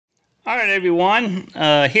All right, everyone.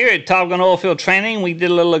 Here at Top Gun Oilfield Training, we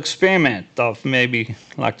did a little experiment. Thought maybe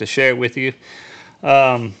I'd like to share it with you.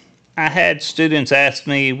 I had students ask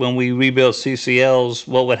me when we rebuilt CCLs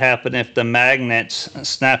what would happen if the magnets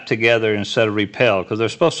snapped together instead of repel, because they're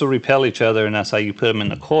supposed to repel each other, and that's how you put them in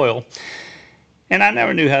the coil. And I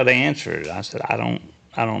never knew how to answer it. I said, I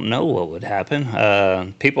don't know what would happen.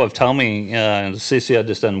 People have told me the CCL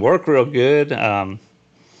just doesn't work real good.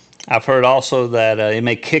 I've heard also that it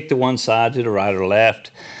may kick to one side, to the right or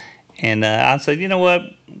left. And I said, you know what,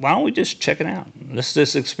 why don't we just check it out? Let's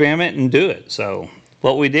just experiment and do it. So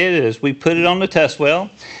what we did is we put it on the test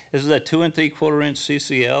well. This is a 2 3/4 inch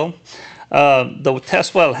CCL. The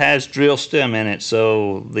test well has drill stem in it,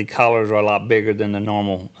 so the collars are a lot bigger than the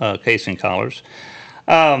normal casing collars.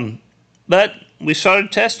 But we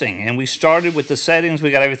started testing, and we started with the settings. We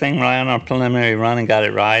got everything right on our preliminary run and got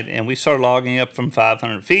it right, and we started logging up from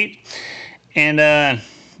 500 feet, and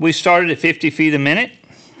we started at 50 feet a minute,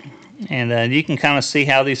 and you can kind of see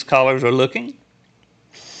how these collars are looking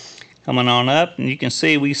coming on up, and you can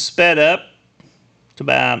see we sped up to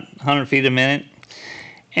about 100 feet a minute,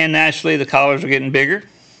 and naturally the collars are getting bigger.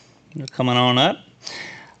 They're coming on up.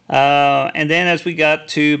 And then as we got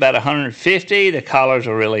to about 150, the collars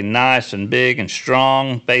are really nice and big and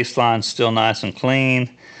strong. Baseline's still nice and clean.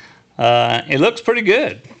 It looks pretty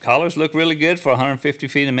good. Collars look really good for 150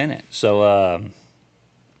 feet a minute. So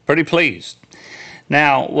pretty pleased.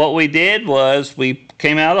 Now what we did was we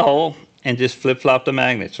came out of the hole and just flip-flopped the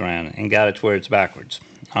magnets around and got it to where it's backwards.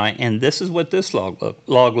 All right, and this is what this log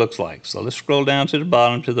looks like. So let's scroll down to the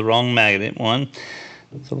bottom to the wrong magnet one.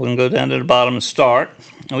 So we're going to go down to the bottom and start.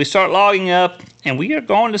 And we start logging up, and we are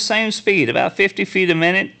going the same speed, about 50 feet a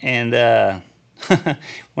minute, and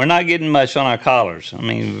we're not getting much on our collars. I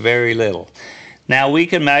mean, very little. Now we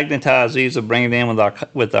can magnetize these or bring it in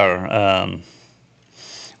with our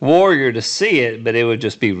Warrior to see it, but it would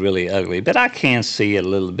just be really ugly. But I can see a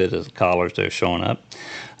little bit of the collars that are showing up.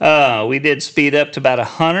 We did speed up to about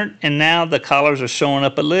 100, and now the collars are showing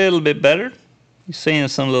up a little bit better. You're seeing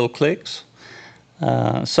some little clicks.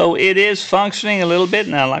 So it is functioning a little bit.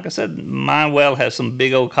 Now, like I said, my well has some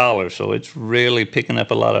big old collars, so it's really picking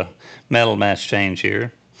up a lot of metal mass change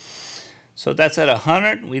here. So that's at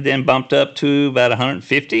 100. We then bumped up to about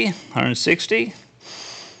 150, 160.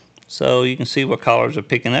 So you can see what collars are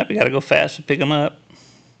picking up. You got to go fast to pick them up.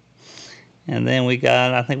 And then we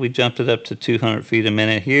got, I think we jumped it up to 200 feet a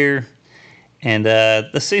minute here. And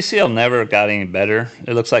the CCL never got any better.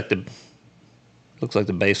 It looks like the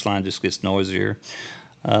baseline just gets noisier.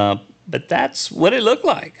 But that's what it looked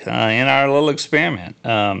like in our little experiment.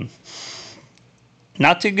 Not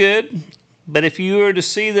too good, but if you were to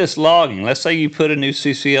see this logging, let's say you put a new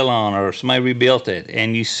CCL on or somebody rebuilt it,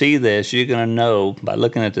 and you see this, you're going to know by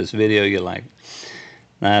looking at this video, you're like,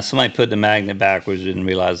 nah, somebody put the magnet backwards, didn't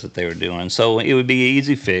realize what they were doing. So it would be an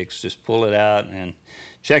easy fix. Just pull it out and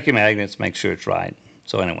check your magnets, make sure it's right.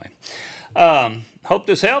 So anyway, hope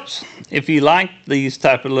this helps. If you like these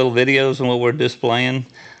type of little videos and what we're displaying,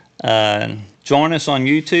 join us on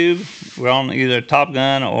YouTube. We're on either Top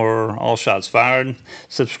Gun or All Shots Fired.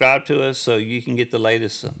 Subscribe to us so you can get the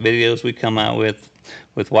latest videos we come out with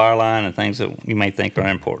wireline and things that you may think are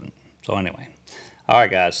important. So anyway, all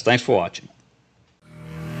right guys, thanks for watching.